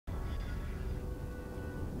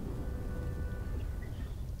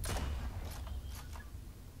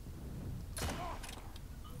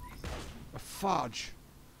fudge!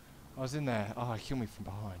 I was in there. Oh, he killed me from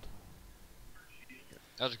behind.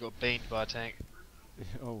 I just got beamed by a tank.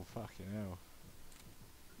 Oh, fucking hell.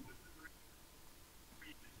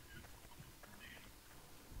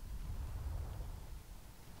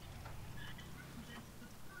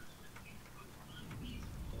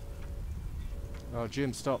 Oh,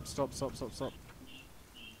 Jim, stop.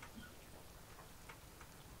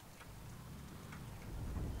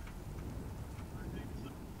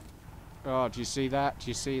 Oh, do you see that? Do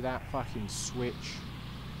you see that fucking switch?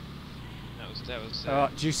 That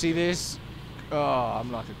was. Do you see this? Oh,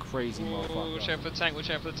 I'm like a crazy motherfucker. Watch out for the tank!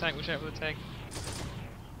 Watch out for the tank! Watch out for the tank!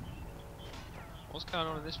 What's going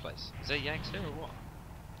on in this place? Is there Yanks here or what?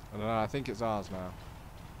 I don't know. I think it's ours now.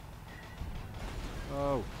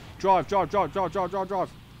 Oh, drive!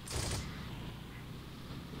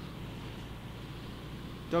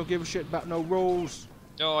 Don't give a shit about no rules.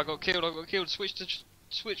 Oh, I got killed!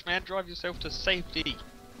 Switch, man! Drive yourself to safety.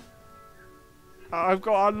 I've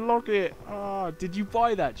got to unlock it. Ah, did you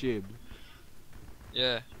buy that, Jim?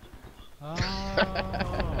 Yeah.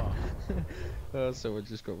 Ah. Oh, someone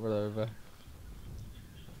just got run over.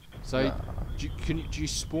 So, do you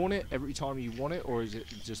spawn it every time you want it, or is it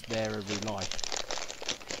just there every life?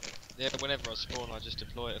 Yeah, whenever I spawn, I just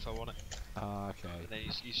deploy it if I want it. Ah, okay. And then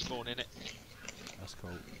you spawn in it. That's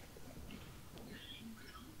cool.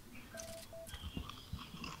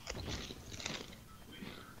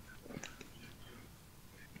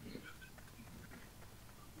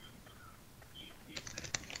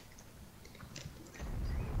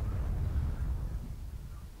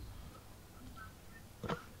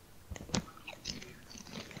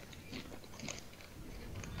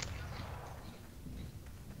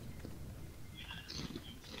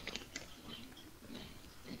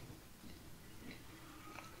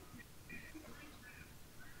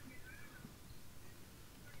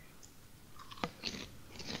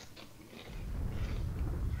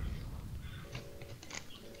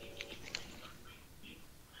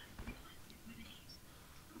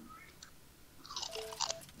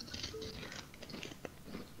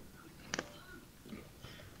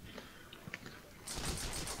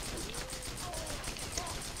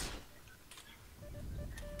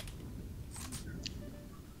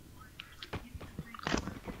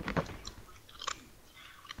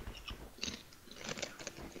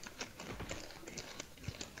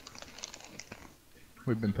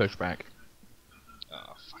 We've been pushed back.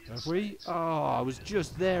 Oh, fucking Have we? Oh, I was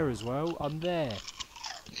just there as well. I'm there.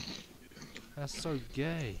 That's so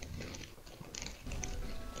gay.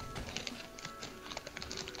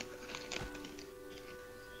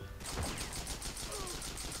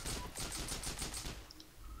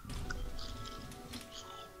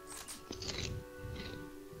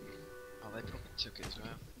 Oh, they probably took it as well.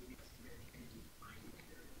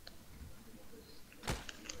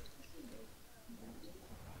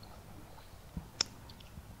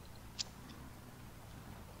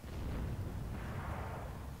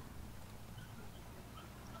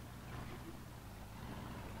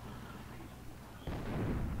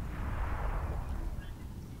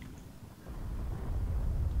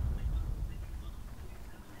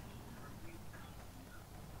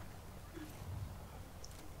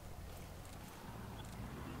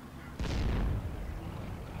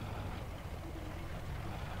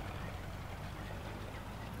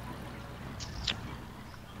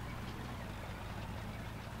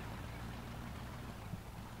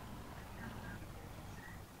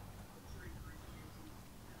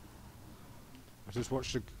 I just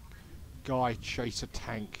watched a guy chase a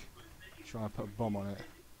tank, trying to put a bomb on it.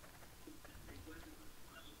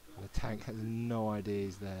 And the tank has no idea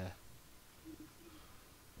he's there.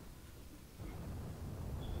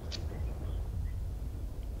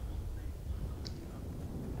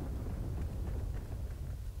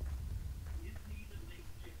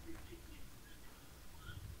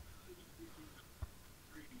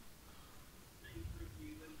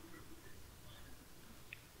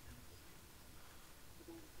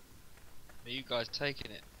 Are you guys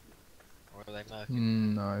taking it? Or are they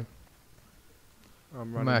merking? No.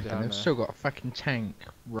 I'm running Merkin, down they've there. still got a fucking tank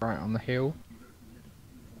right on the hill.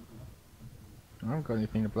 I haven't got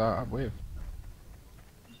anything to blow it up with.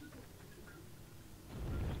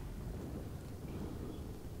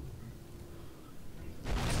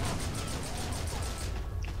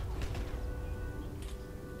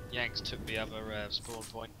 Yanks took the other spawn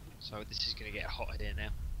point, so this is going to get hot in here now.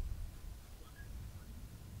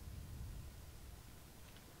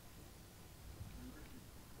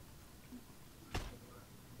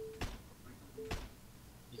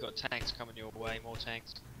 You got tanks coming your way, more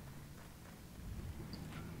tanks.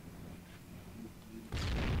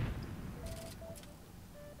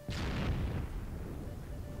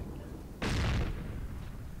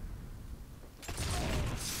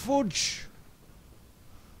 Fudge!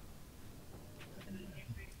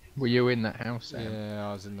 Were you in that house, Sam? Yeah,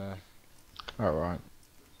 I was in there. Alright.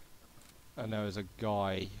 And there was a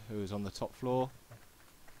guy who was on the top floor.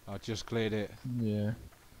 I just cleared it. Yeah.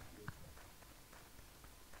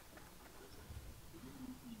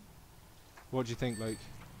 What do you think, Luke?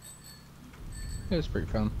 It was pretty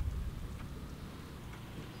fun.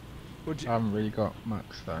 What do I haven't really got much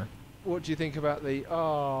though. What do you think about the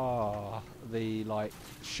like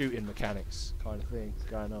shooting mechanics kind of thing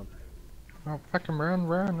going on? Oh, fucking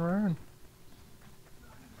run.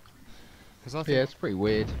 Because I think, Yeah, it's pretty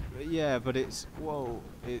weird. yeah, but it's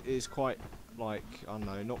it is quite like I don't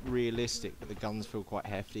know, not realistic, but the guns feel quite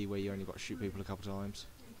hefty where you only got to shoot people a couple times.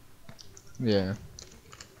 Yeah.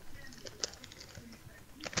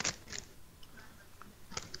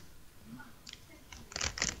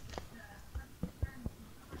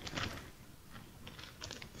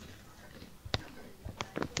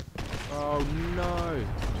 Oh no!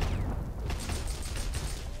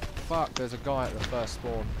 Fuck, there's a guy at the first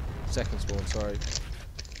spawn. Second spawn, sorry.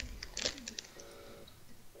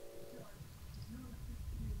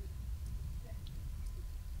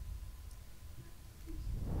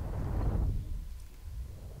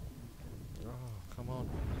 Oh, come on.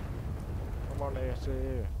 Come on,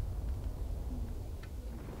 ASA.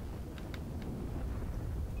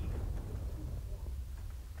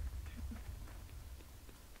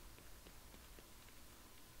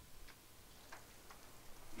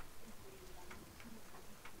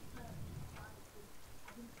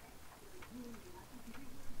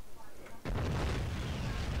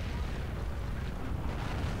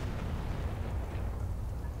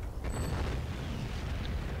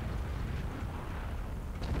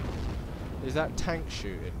 Is that tank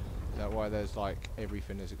shooting? Is that why there's like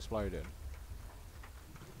everything is exploding?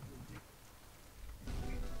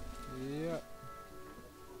 Yep.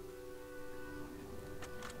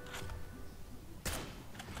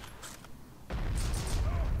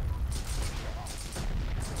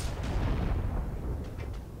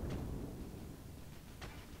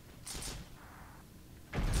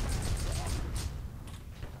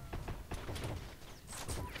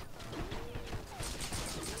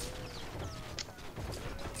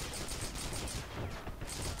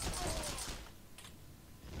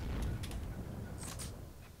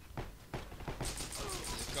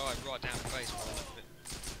 There's a guy right down the base by the look of it.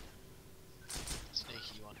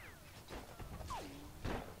 Sneaky one.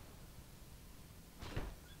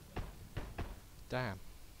 Damn.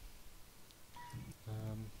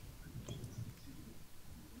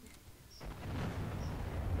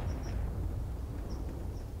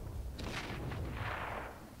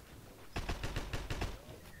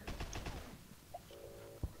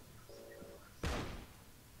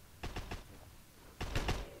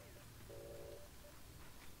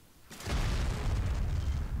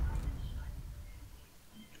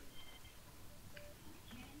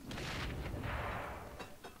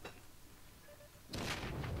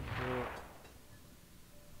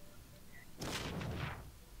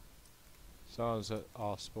 Someone's at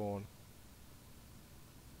our spawn.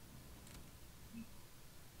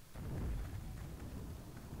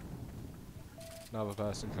 Another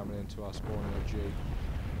person coming into our spawn in a Jeep.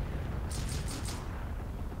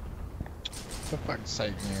 For fuck's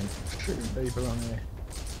sake, man. Shooting people on here.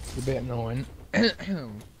 It's a bit annoying.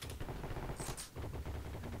 Mhm.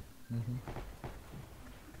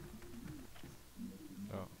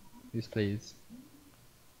 Oh, Yes, please.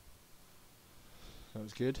 that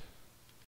was good.